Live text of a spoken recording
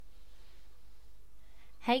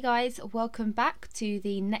Hey guys, welcome back to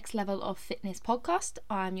the Next Level of Fitness podcast.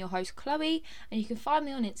 I'm your host Chloe, and you can find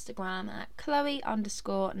me on Instagram at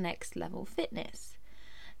Chloe_nextlevelfitness.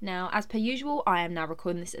 Now, as per usual, I am now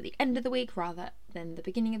recording this at the end of the week rather than the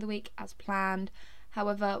beginning of the week as planned.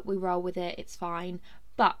 However, we roll with it, it's fine.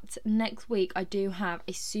 But next week I do have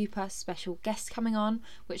a super special guest coming on,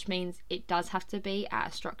 which means it does have to be at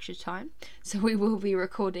a structured time. So we will be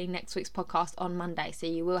recording next week's podcast on Monday. So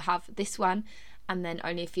you will have this one and then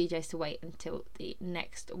only a few days to wait until the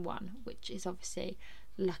next one, which is obviously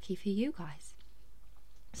lucky for you guys.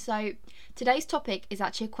 So today's topic is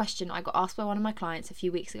actually a question I got asked by one of my clients a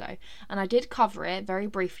few weeks ago, and I did cover it very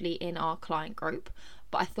briefly in our client group,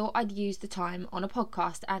 but I thought I'd use the time on a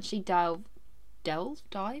podcast to actually dive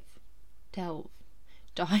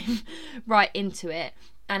right into it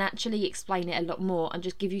and actually explain it a lot more and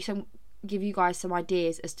just give you guys some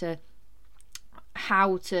ideas as to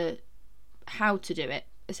how to do it,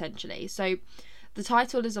 essentially. So the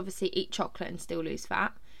title is obviously Eat Chocolate and Still Lose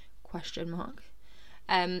Fat ? Because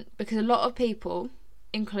a lot of people,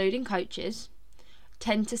 including coaches,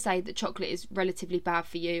 tend to say that chocolate is relatively bad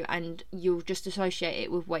for you and you'll just associate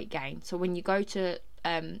it with weight gain. So when you plan to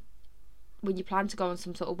go on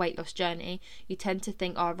some sort of weight loss journey, you tend to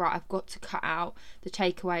think, oh right, I've got to cut out the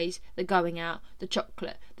takeaways, the going out, the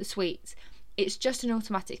chocolate, the sweets. It's just an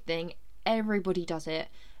automatic thing. Everybody does it.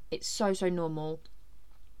 It's so normal.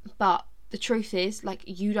 But the truth is,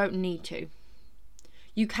 you don't need to.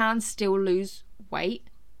 You can still lose weight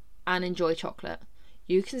and enjoy chocolate.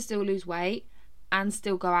 You can still lose weight and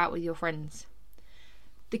still go out with your friends.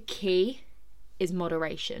 The key is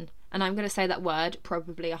moderation. And I'm going to say that word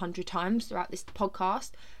probably 100 times throughout this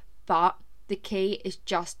podcast, but the key is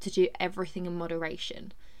just to do everything in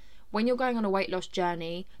moderation. When you're going on a weight loss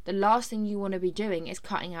journey, the last thing you want to be doing is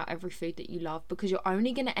cutting out every food that you love, because you're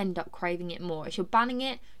only going to end up craving it more. If you're banning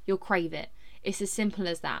it, you'll crave it. It's as simple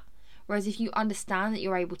as that. Whereas if you understand that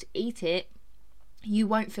you're able to eat it, you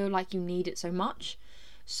won't feel like you need it so much.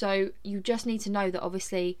 So you just need to know that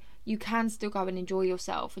obviously you can still go and enjoy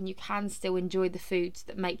yourself, and you can still enjoy the foods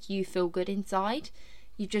that make you feel good inside.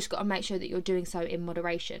 You've just got to make sure that you're doing so in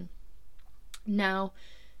moderation. Now,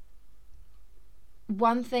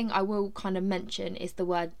 one thing I will kind of mention is the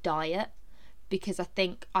word diet, because I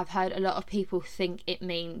think I've heard a lot of people think it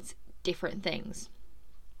means different things.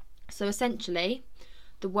 So essentially,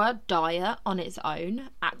 the word diet on its own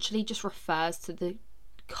actually just refers to the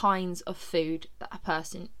kinds of food that a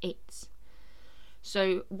person eats.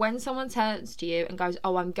 So when someone turns to you and goes,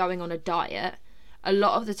 oh, I'm going on a diet, a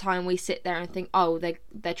lot of the time we sit there and think, oh,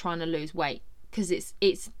 they're trying to lose weight, because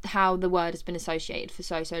it's how the word has been associated for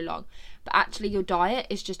so long. But actually your diet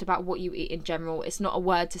is just about what you eat in general. It's not a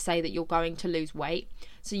word to say that you're going to lose weight.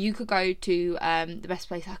 So you could go to, the best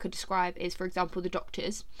place I could describe is, for example, the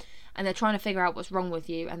doctors, and they're trying to figure out what's wrong with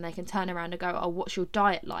you, and they can turn around and go, oh, what's your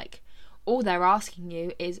diet like? All they're asking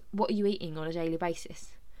you is, what are you eating on a daily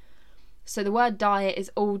basis? So the word diet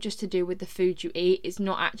is all just to do with the food you eat. It's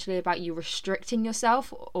not actually about you restricting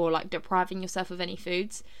yourself or depriving yourself of any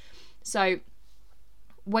foods. So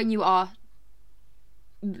when you are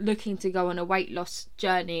looking to go on a weight loss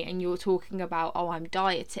journey and you're talking about, oh, I'm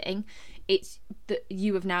dieting, it's that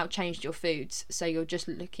you have now changed your foods. So you're just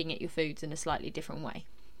looking at your foods in a slightly different way.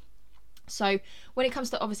 So when it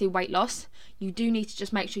comes to obviously weight loss, you do need to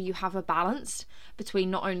just make sure you have a balance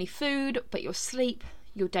between not only food, but your sleep,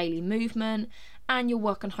 your daily movement, and your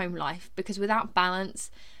work and home life. Because without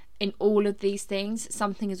balance in all of these things,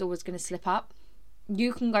 something is always going to slip up.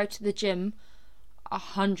 You can go to the gym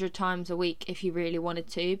 100 times a week if you really wanted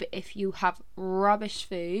to, but if you have rubbish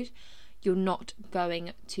food, you're not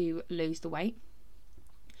going to lose the weight.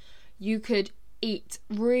 You could eat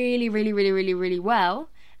really well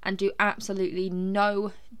and do absolutely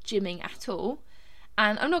no gymming at all,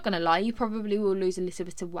 and I'm not going to lie, you probably will lose a little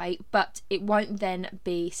bit of weight, but it won't then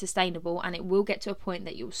be sustainable, and it will get to a point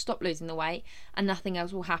that you'll stop losing the weight and nothing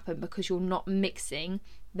else will happen, because you're not mixing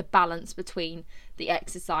the balance between the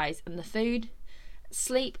exercise and the food.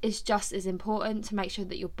 Sleep is just as important, to make sure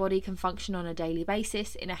that your body can function on a daily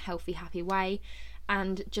basis in a healthy, happy way,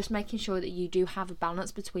 and just making sure that you do have a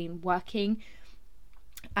balance between working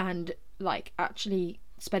and actually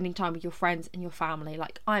spending time with your friends and your family.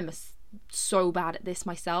 I'm so bad at this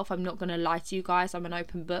myself. I'm not going to lie to you guys. I'm an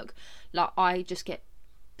open book. I just get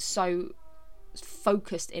so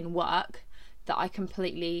focused in work that I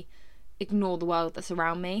completely ignore the world that's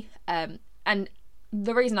around me. And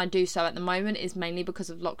the reason I do so at the moment is mainly because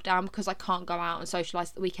of lockdown, because I can't go out and socialise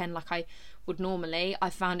at the weekend like I would normally. I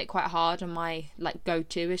found it quite hard, and my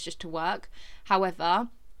go-to is just to work. However,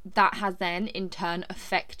 that has then in turn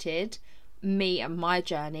affected me and my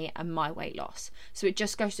journey and my weight loss. So it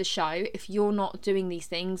just goes to show, if you're not doing these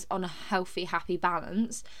things on a healthy, happy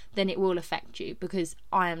balance, then it will affect you, because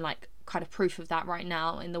I am like kind of proof of that right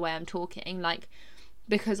now in the way I'm talking. Like,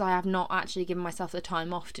 because I have not actually given myself the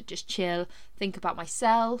time off to just chill, think about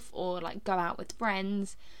myself, or like go out with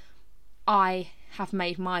friends, I have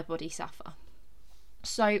made my body suffer.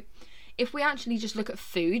 So if we actually just look at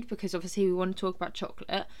food, because obviously we want to talk about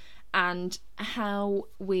chocolate and how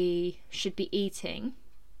we should be eating,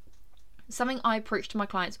 something I preach to my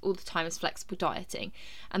clients all the time is flexible dieting.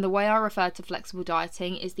 And the way I refer to flexible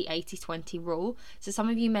dieting is the 80-20 rule. So some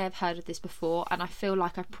of you may have heard of this before, and I feel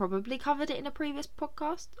like I probably covered it in a previous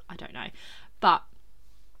podcast. I don't know. But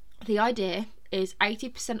the idea is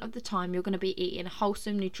 80% of the time you're going to be eating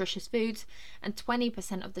wholesome, nutritious foods, and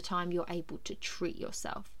 20% of the time you're able to treat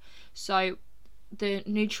yourself. So the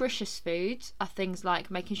nutritious foods are things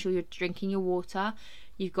like making sure you're drinking your water,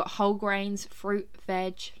 you've got whole grains, fruit,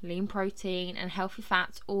 veg, lean protein, and healthy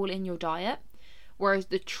fats all in your diet. Whereas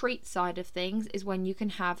the treat side of things is when you can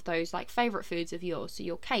have those like favourite foods of yours, so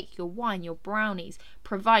your cake, your wine, your brownies,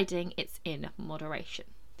 providing it's in moderation.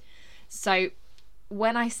 So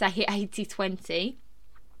when I say 80-20,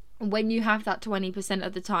 when you have that 20%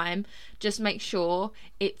 of the time, just make sure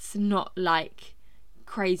it's not like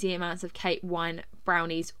crazy amounts of cake, wine,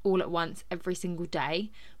 brownies all at once every single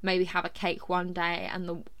day. Maybe have a cake one day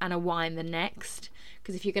and a wine the next,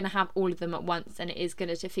 because if you're going to have all of them at once, then it is going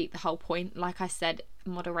to defeat the whole point. Like I said,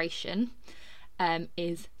 moderation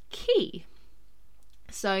is key.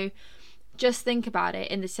 So just think about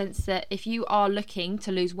it in the sense that if you are looking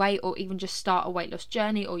to lose weight, or even just start a weight loss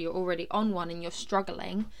journey, or you're already on one and you're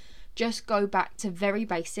struggling, just go back to very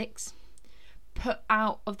basics. Put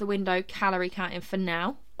out of the window calorie counting for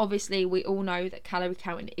now. Obviously, we all know that calorie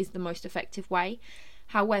counting is the most effective way.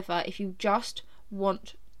 However, if you just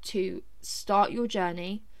want to start your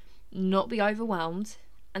journey, not be overwhelmed,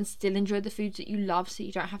 and still enjoy the foods that you love so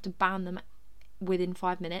you don't have to ban them within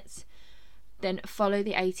 5 minutes, then follow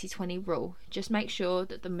the 80-20 rule. Just make sure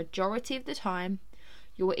that the majority of the time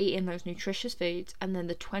you're eating those nutritious foods, and then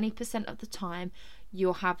the 20% of the time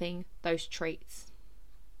you're having those treats.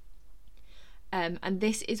 And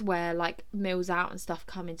this is where like meals out and stuff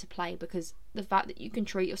come into play, because the fact that you can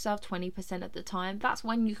treat yourself 20% of the time, that's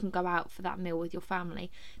when you can go out for that meal with your family.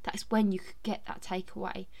 That's when you could get that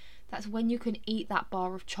takeaway. That's when you can eat that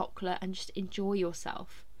bar of chocolate and just enjoy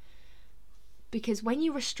yourself. Because when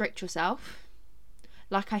you restrict yourself,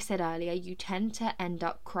 like I said earlier, you tend to end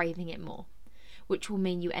up craving it more, which will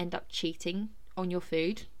mean you end up cheating on your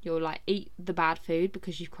food. You'll like eat the bad food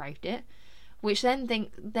because you've craved it, which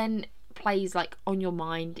then plays like on your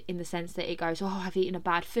mind in the sense that it goes, oh, I've eaten a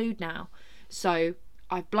bad food now, so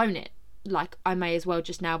I've blown it, like I may as well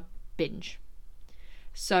just now binge.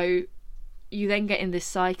 So you then get in this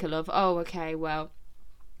cycle of, oh, okay, well,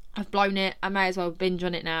 I've blown it, I may as well binge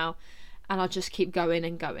on it now, and I'll just keep going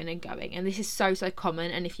and going and going. And this is so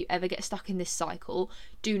common, and if you ever get stuck in this cycle,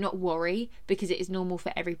 do not worry, because it is normal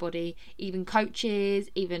for everybody, even coaches,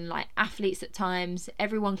 even like athletes at times.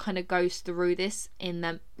 Everyone kind of goes through this in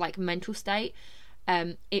the like mental state.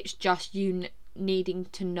 It's just you needing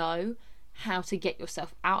to know how to get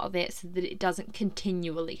yourself out of it so that it doesn't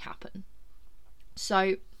continually happen.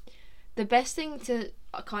 So the best thing to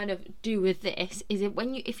kind of do with this is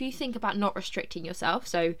if you think about not restricting yourself,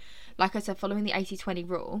 so like I said, following the 80-20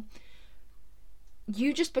 rule,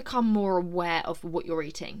 you just become more aware of what you're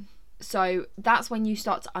eating. So that's when you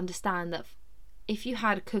start to understand that if you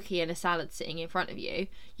had a cookie and a salad sitting in front of you,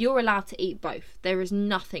 you're allowed to eat both. There is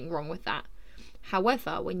nothing wrong with that.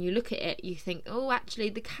 However, when you look at it, you think, oh, actually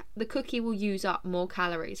the cookie will use up more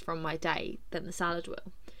calories from my day than the salad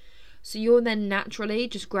will. So you'll then naturally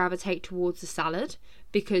just gravitate towards the salad,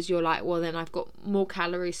 because you're like, well, then I've got more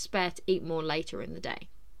calories spare to eat more later in the day.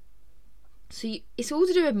 So it's all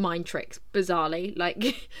to do with mind tricks, bizarrely.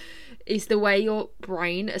 Like, it's the way your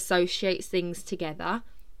brain associates things together.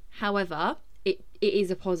 However, it is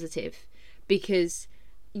a positive, because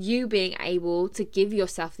you being able to give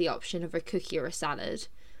yourself the option of a cookie or a salad,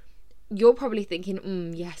 you're probably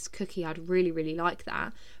thinking, yes, cookie, I'd really, really like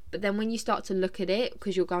that. But then when you start to look at it,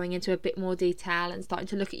 because you're going into a bit more detail and starting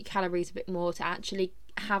to look at your calories a bit more to actually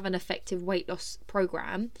have an effective weight loss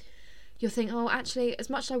program, you'll think, oh, actually, as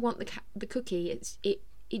much as I want the cookie,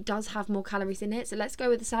 it does have more calories in it, so let's go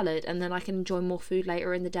with the salad, and then I can enjoy more food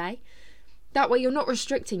later in the day. That way you're not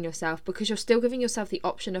restricting yourself, because you're still giving yourself the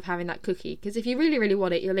option of having that cookie, because if you really, really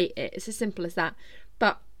want it, you'll eat it. It's as simple as that.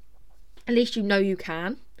 But at least you know you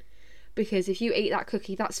can. Because if you eat that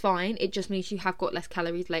cookie, that's fine. It just means you have got less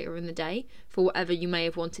calories later in the day for whatever you may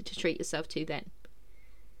have wanted to treat yourself to then.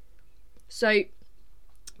 So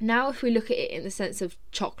now if we look at it in the sense of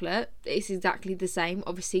chocolate, it's exactly the same.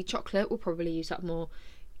 Obviously chocolate will probably use up more,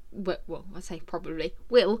 well, I say probably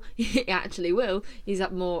will, it actually will use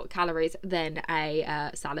up more calories than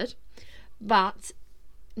a salad. But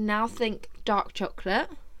now think dark chocolate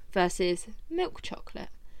versus milk chocolate.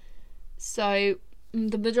 So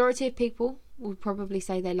the majority of people will probably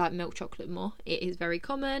say they like milk chocolate more. It is very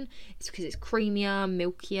common. It's because it's creamier,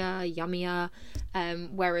 milkier, yummier,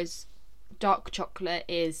 whereas dark chocolate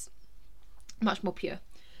is much more pure.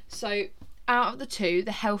 So out of the two,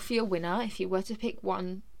 the healthier winner, if you were to pick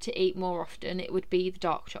one to eat more often, it would be the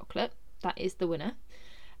dark chocolate. That is the winner.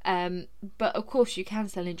 But of course you can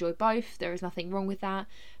still enjoy both. There is nothing wrong with that.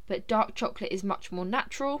 But dark chocolate is much more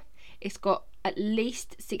natural. It's got at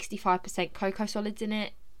least 65% cocoa solids in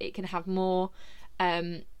it. It can have more,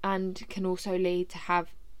 and can also have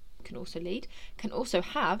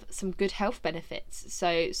some good health benefits.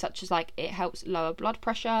 So such as like it helps lower blood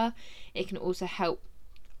pressure. It can also help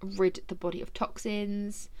rid the body of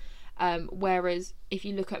toxins. Whereas if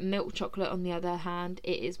you look at milk chocolate, on the other hand,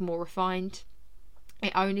 it is more refined.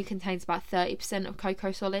 It only contains about 30% of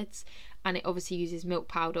cocoa solids, and it obviously uses milk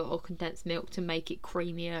powder or condensed milk to make it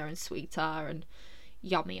creamier and sweeter and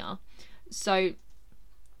yummier. So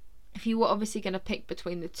if you were obviously going to pick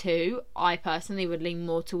between the two, I personally would lean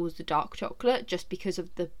more towards the dark chocolate, just because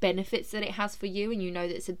of the benefits that it has for you, and you know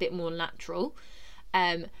that it's a bit more natural.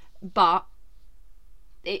 But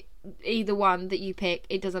either one that you pick,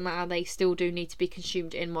 it doesn't matter, they still do need to be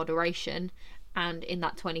consumed in moderation and in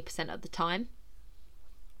that 20% of the time.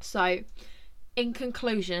 So in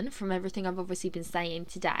conclusion, from everything I've obviously been saying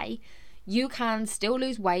today, you can still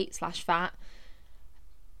lose weight / fat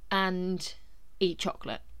and eat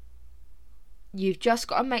chocolate. You've just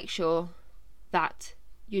got to make sure that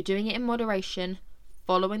you're doing it in moderation,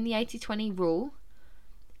 following the 80-20 rule,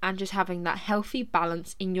 and just having that healthy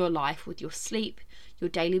balance in your life with your sleep, your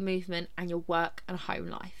daily movement, and your work and home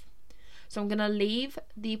life. So I'm going to leave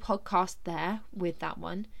the podcast there with that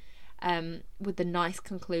one, with the nice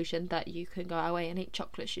conclusion that you can go away and eat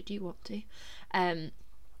chocolate should you want to.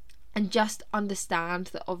 And just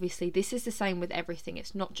understand that obviously this is the same with everything.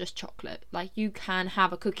 It's not just chocolate. Like, you can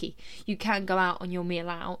have a cookie, you can go out on your meal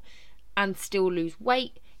out and still lose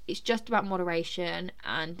weight. It's just about moderation,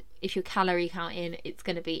 and if you're calorie counting, it's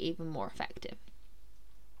going to be even more effective.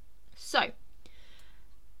 So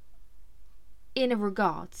in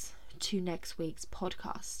regards to next week's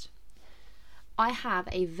podcast, I have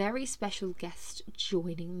a very special guest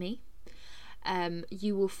joining me.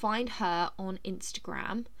 You will find her on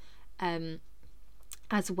Instagram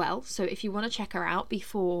as well. So if you want to check her out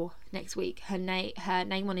before next week, her name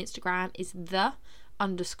on Instagram is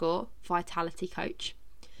 _vitality coach.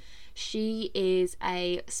 She is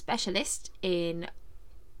a specialist in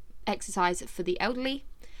exercise for the elderly,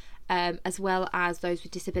 as well as those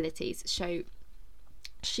with disabilities. So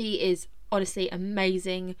she is honestly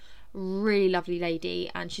amazing, really lovely lady,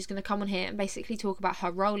 and she's going to come on here and basically talk about her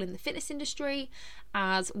role in the fitness industry,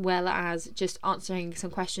 as well as just answering some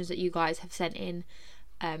questions that you guys have sent in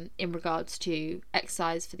regards to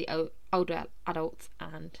exercise for the older adults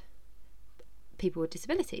and people with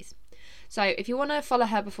disabilities. So if you want to follow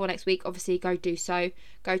her before next week, obviously go do so.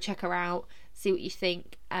 Go check her out, see what you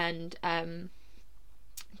think, and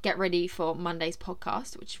get ready for Monday's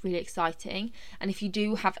podcast, which is really exciting. And if you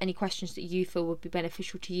do have any questions that you feel would be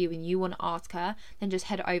beneficial to you and you want to ask her, then just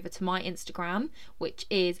head over to my Instagram, which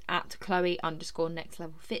is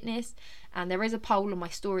 @Chloe_nextlevelfitness. And there is a poll on my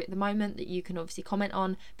story at the moment that you can obviously comment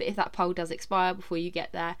on, but if that poll does expire before you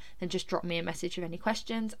get there, then just drop me a message with any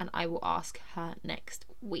questions and I will ask her next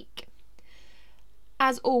week.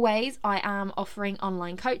 As always, I am offering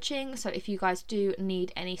online coaching, so if you guys do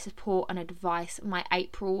need any support and advice, my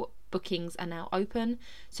April bookings are now open.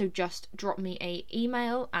 So just drop me an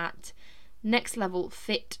email at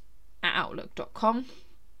nextlevelfit@outlook.com.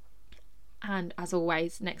 And as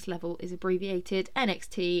always, Next Level is abbreviated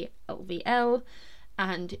NXTLVL,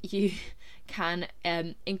 and you can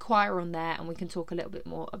inquire on there and we can talk a little bit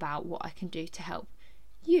more about what I can do to help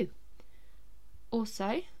you.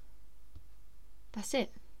 Also, that's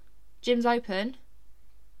it. Gym's open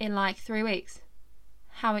in like 3 weeks.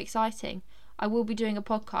 How exciting. I will be doing a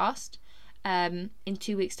podcast in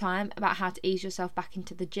 2 weeks' time about how to ease yourself back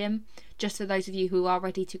into the gym. Just for those of you who are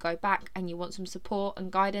ready to go back and you want some support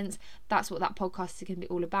and guidance, that's what that podcast is going to be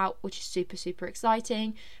all about, which is super, super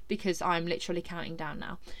exciting because I'm literally counting down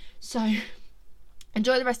now. So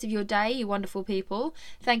enjoy the rest of your day, you wonderful people.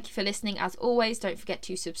 Thank you for listening. As always, don't forget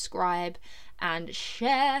to subscribe and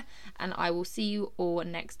share, and I will see you all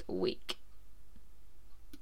next week.